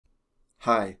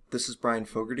Hi, this is Brian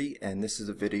Fogarty, and this is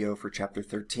a video for Chapter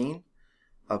 13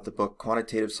 of the book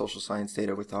Quantitative Social Science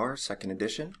Data with R, second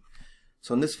edition.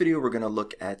 So in this video, we're going to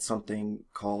look at something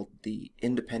called the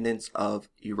independence of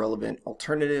irrelevant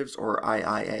alternatives, or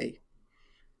IIA.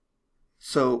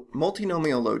 So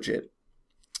multinomial logit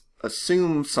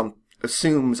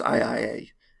assumes IIA.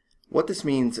 What this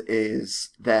means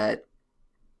is that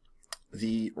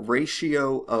the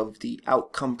ratio of the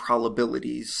outcome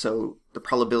probabilities, so the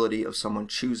probability of someone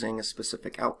choosing a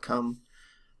specific outcome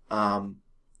of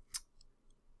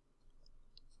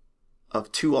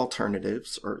two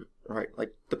alternatives, or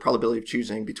like the probability of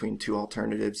choosing between two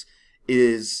alternatives,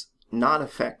 is not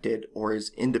affected or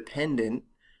is independent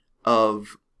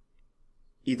of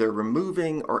either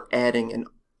removing or adding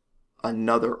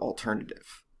another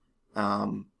alternative.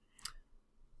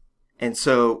 And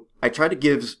so I try to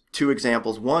give two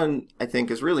examples. One I think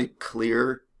is really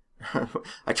clear.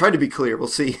 I tried to be clear. We'll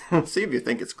see. See if you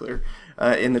think it's clear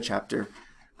in the chapter,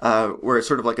 where it's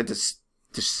sort of like a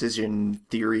decision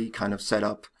theory kind of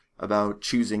setup about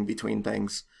choosing between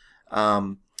things.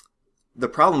 The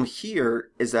problem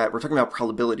here is that we're talking about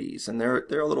probabilities, and they're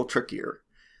a little trickier.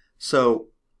 So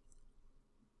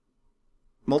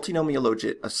multinomial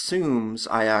logit assumes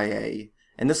IIA,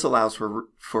 and this allows for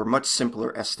much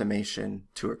simpler estimation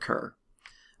to occur.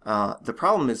 The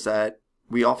problem is that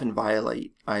we often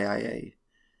violate IIA.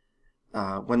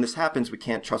 When this happens, we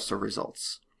can't trust the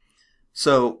results.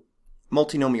 So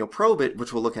multinomial probit,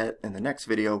 which we'll look at in the next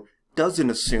video, doesn't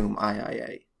assume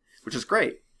IIA, which is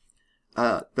great.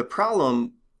 The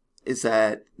problem is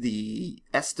that the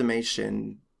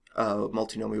estimation of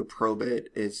multinomial probit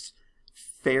is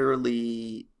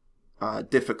fairly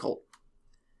difficult.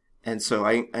 And so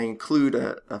I include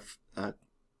a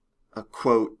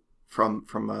quote from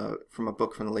a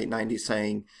book from the late 90s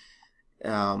saying,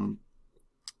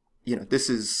 this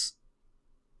is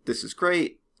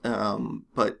great,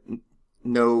 but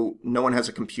no one has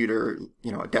a computer,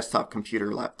 a desktop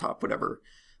computer, laptop, whatever,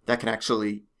 that can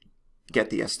actually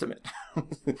get the estimate.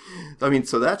 I mean,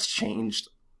 so that's changed,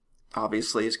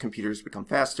 obviously, as computers become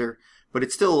faster, but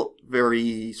it's still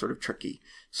very sort of tricky.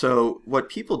 So what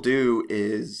people do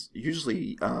is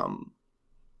usually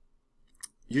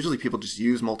people just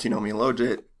use multinomial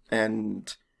logit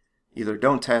and either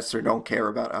don't test or don't care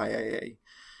about IIA,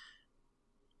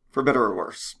 for better or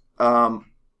worse. All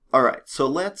right, so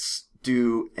let's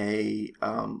do a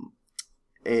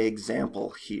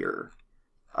example here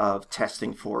of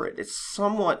testing for it. It's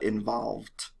somewhat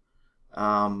involved.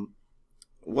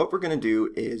 What we're going to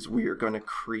do is we're going to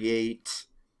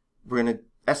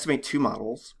estimate two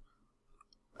models.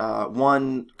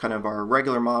 One kind of our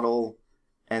regular model,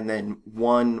 and then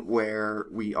one where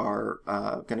we are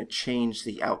going to change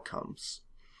the outcomes,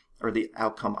 or the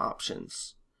outcome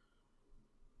options.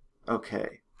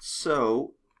 Okay,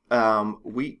 so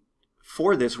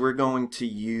for this we're going to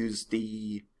use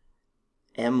the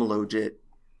mlogit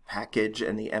package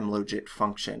and the mlogit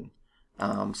function.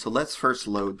 So let's first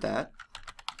load that.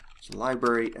 So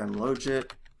library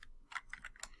mlogit.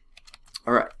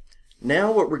 All right.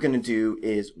 Now what we're going to do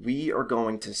is we are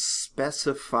going to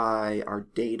specify our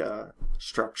data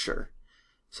structure.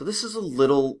 So this is a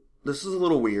little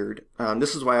weird.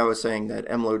 This is why I was saying that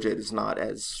mlogit is not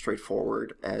as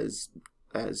straightforward as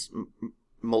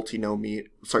multinom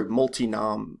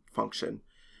function.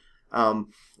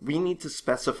 We need to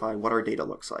specify what our data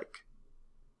looks like.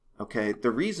 Okay, the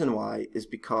reason why is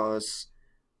because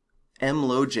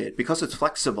mlogit, because it's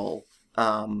flexible,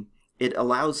 it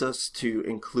allows us to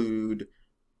include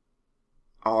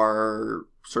our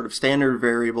sort of standard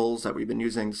variables that we've been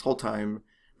using this whole time,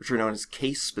 which are known as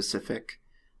case-specific,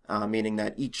 meaning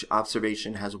that each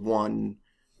observation has one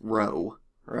row,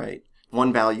 right?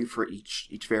 One value for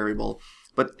each variable.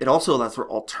 But it also allows for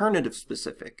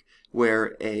alternative-specific,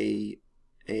 where a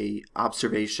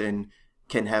observation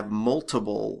can have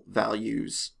multiple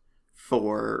values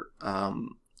for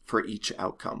each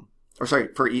outcome. Or sorry,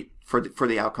 for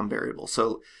the outcome variable.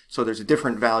 So there's a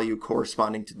different value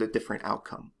corresponding to the different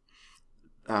outcome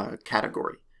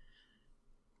category.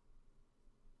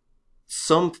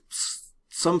 Some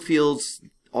fields,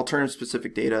 alternative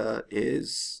specific data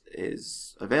is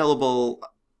available.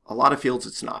 A lot of fields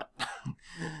it's not.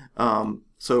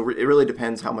 So it really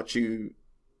depends how much it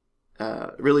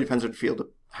really depends on the field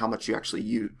how much you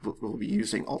actually will be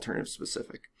using alternative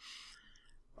specific.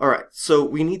 All right, so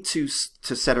we need to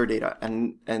set our data,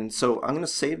 and so I'm going to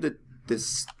save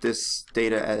this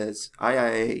data as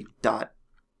IIA.data.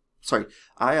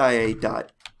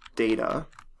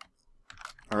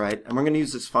 All right, and we're going to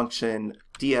use this function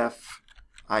df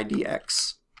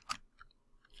idx.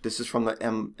 This is from the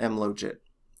mlogit.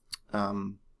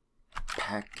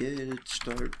 package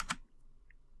start.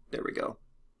 There we go.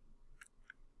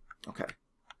 Okay.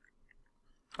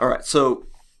 All right. So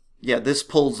yeah, this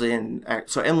pulls in.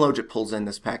 So mlogit pulls in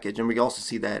this package, and we also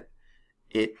see that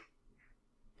it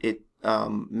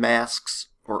masks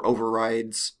or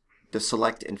overrides the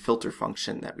select and filter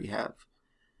function that we have.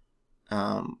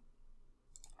 All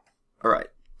right.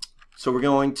 So we're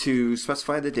going to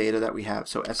specify the data that we have.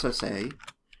 So SSA,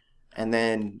 and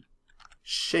then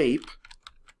shape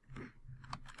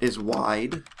is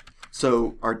wide.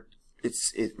 So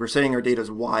we're saying our data is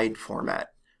wide format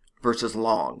versus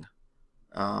long.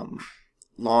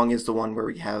 Long is the one where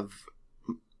we have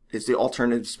is the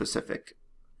alternative specific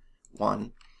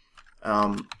one.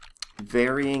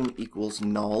 Varying equals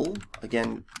null,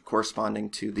 again corresponding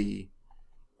to the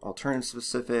alternative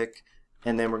specific,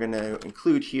 and then we're going to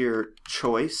include here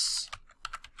choice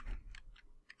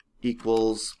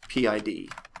equals PID.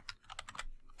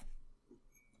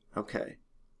 Okay.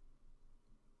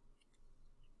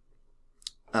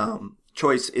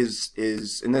 Choice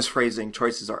is in this phrasing,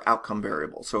 choice is our outcome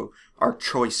variable. So our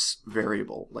choice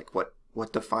variable, like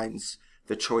what defines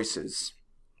the choices.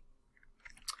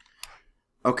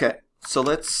 Okay, so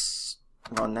let's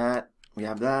run that. We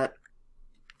have that.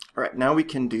 All right, now we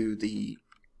can do the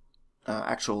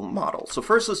actual model. So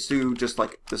first let's do just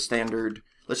like the standard.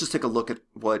 Let's just take a look at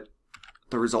what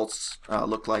the results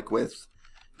look like with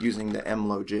using the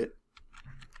mlogit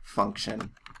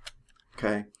function.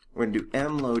 Okay, we're going to do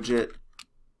mlogit.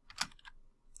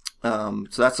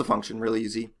 So that's the function, really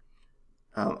easy.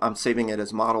 I'm saving it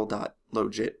as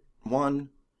model.logit1,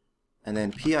 and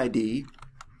then PID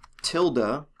tilde,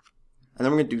 and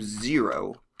then we're going to do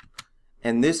 0.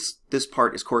 And this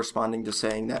part is corresponding to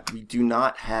saying that we do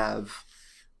not have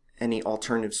any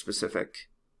alternative specific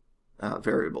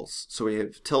variables. So we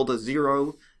have tilde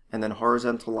 0, and then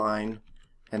horizontal line,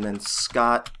 and then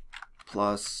Scott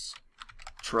plus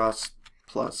trust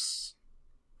plus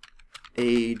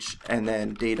age, and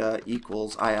then data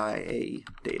equals IIA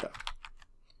data.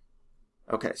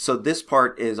 Okay, so this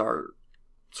part is our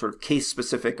sort of case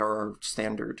specific or our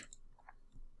standard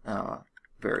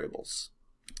variables.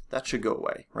 That should go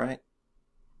away, right?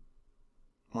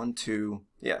 1, 2,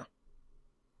 yeah.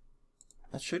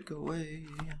 That should go away.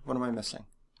 What am I missing?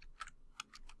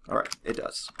 All right, it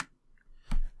does.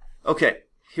 Okay,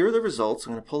 here are the results.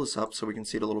 I'm going to pull this up so we can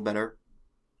see it a little better.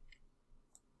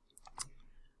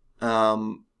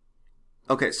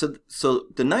 Okay, so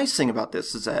the nice thing about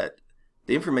this is that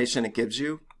the information it gives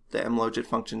you, the mlogit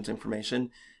function's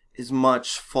information, is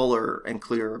much fuller and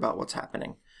clearer about what's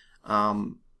happening.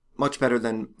 Much better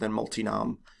than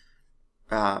multinom.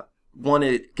 One,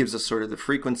 it gives us sort of the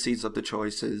frequencies of the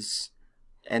choices,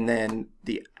 and then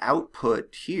the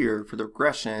output here for the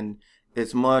regression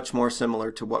is much more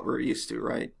similar to what we're used to,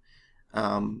 right?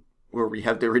 Where we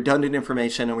have the redundant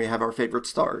information and we have our favorite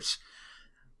stars.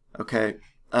 Okay,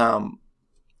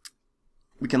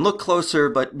 we can look closer,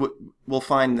 but we'll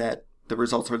find that the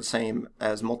results are the same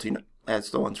as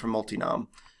the ones from multinom.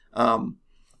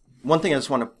 One thing I just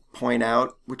want to point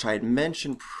out, which I had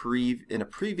mentioned in a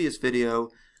previous video.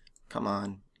 Come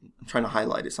on, I'm trying to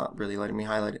highlight it. It's not really letting me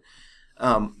highlight it.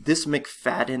 This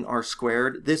McFadden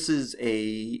R-squared, this is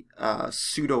a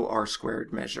pseudo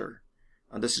R-squared measure.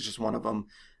 This is just one of them.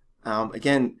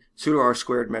 Again, pseudo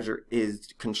R-squared measure is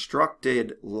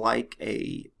constructed like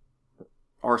a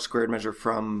R-squared measure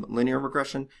from linear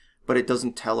regression, but it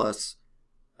doesn't tell us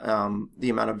the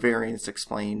amount of variance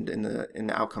explained in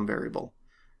the outcome variable.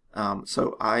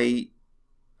 So I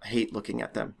hate looking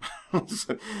at them,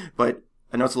 but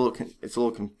I know it's a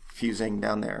little confusing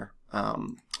down there. Okay,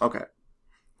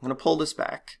 I'm going to pull this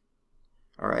back.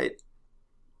 All right,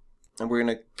 and we're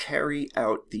going to carry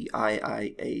out the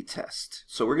IIA test.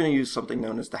 So we're going to use something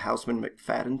known as the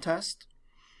Hausman-McFadden test.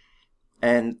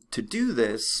 And to do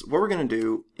this, what we're going to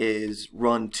do is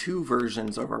run 2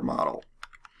 versions of our model.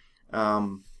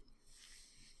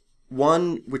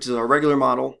 One, which is our regular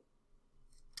model,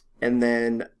 and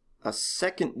then a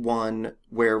second one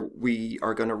where we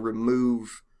are going to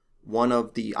remove one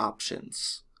of the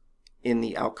options in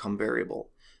the outcome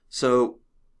variable. So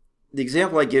the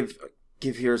example I give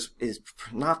here is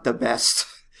not the best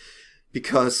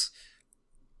because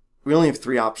we only have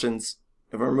 3 options.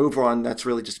 If we remove one, that's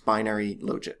really just binary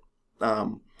logit.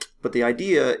 But the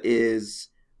idea of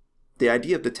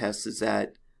the test is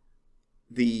that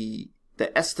the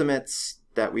estimates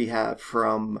that we have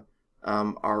from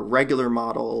our regular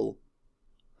model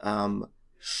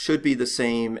should be the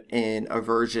same in a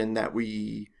version that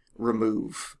we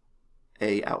remove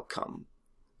a outcome.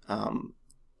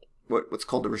 What's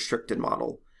called a restricted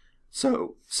model.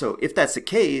 So if that's the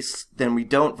case, then we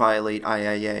don't violate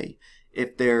IIA.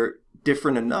 If they're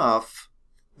different enough,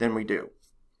 then we do.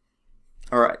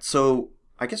 All right, so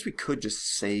I guess we could just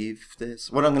save this.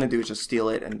 What I'm going to do is just steal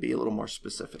it and be a little more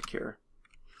specific here.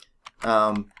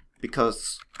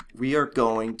 Because we are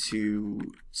going to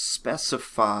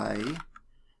specify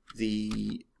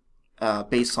the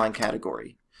baseline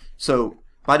category. So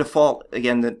by default,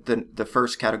 again, the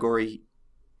first category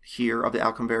here of the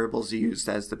outcome variable is used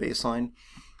as the baseline.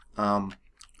 I'm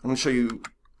going to show you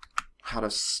how to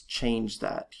change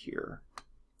that here.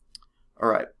 All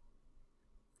right.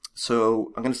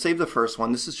 So I'm going to save the first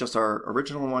one. This is just our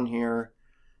original one here.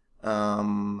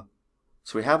 So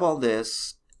we have all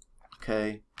this,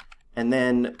 okay, and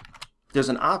then there's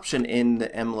an option in the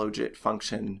mlogit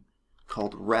function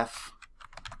called ref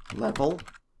level,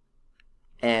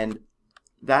 and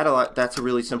that's a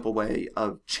really simple way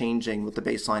of changing what the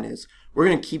baseline is. We're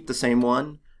going to keep the same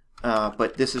one,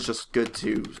 but this is just good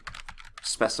to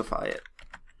specify it.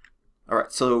 All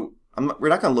right, so we're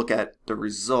not going to look at the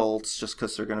results just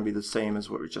because they're going to be the same as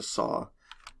what we just saw,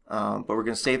 but we're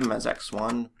going to save them as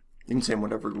x1. You can save them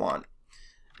whatever we want.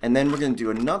 And then we're going to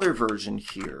do another version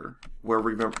here where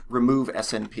we remove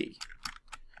SNP.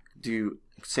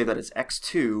 Save that as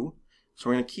x2. So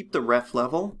we're going to keep the ref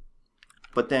level,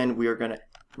 but then we're going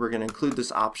to include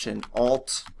this option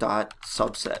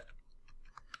alt.subset.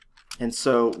 And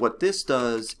so what this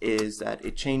does is that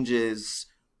it changes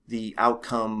the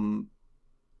outcome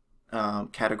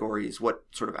categories, what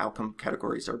sort of outcome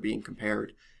categories are being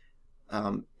compared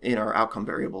in our outcome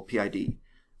variable PID.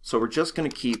 So we're just going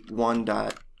to keep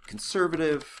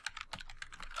one.conservative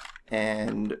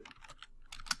and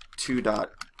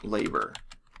two.labor.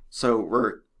 So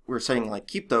we're saying like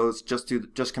keep those,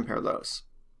 just compare those.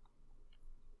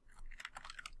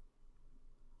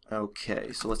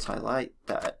 Okay, so let's highlight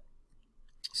that.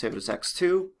 Save it as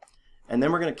x2, and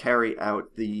then we're going to carry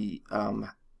out the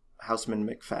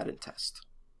Hausman-McFadden test.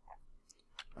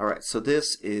 All right, so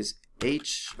this is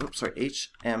hmftest,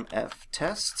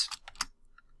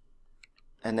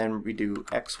 and then we do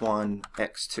x1,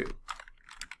 x2.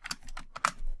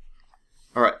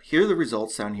 All right, here are the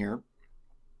results down here.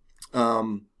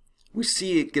 We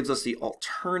see it gives us the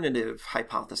alternative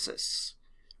hypothesis,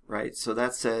 right? So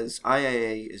that says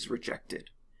IIA is rejected.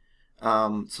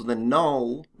 So the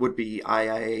null would be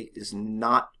IIA is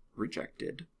not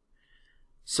rejected.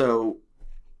 So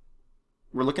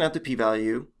we're looking at the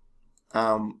p-value.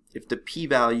 If the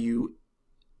p-value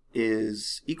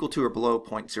is equal to or below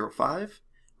 0.05,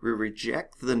 we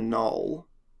reject the null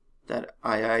that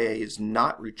IIA is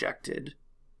not rejected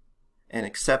and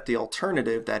accept the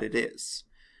alternative that it is.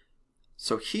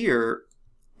 So here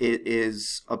it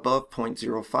is above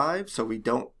 0.05, so we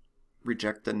don't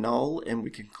reject the null, and we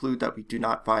conclude that we do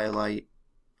not violate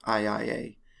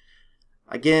IIA.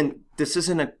 Again, this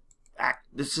isn't a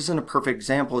perfect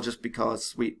example just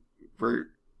because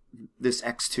this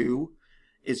x2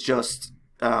 is just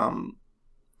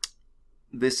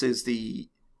this is the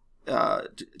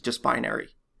just binary.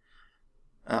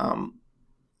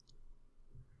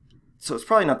 So it's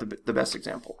probably not the best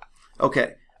example.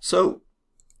 Okay, so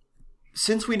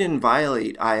since we didn't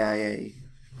violate IIA,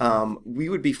 we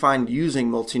would be fine using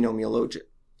multinomial logit.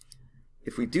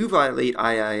 If we do violate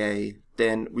IIA,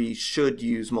 then we should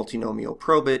use multinomial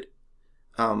probit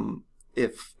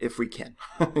if we can.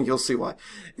 You'll see why,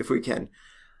 if we can.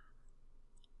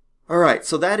 All right,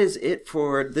 so that is it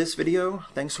for this video.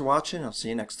 Thanks for watching. I'll see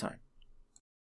you next time.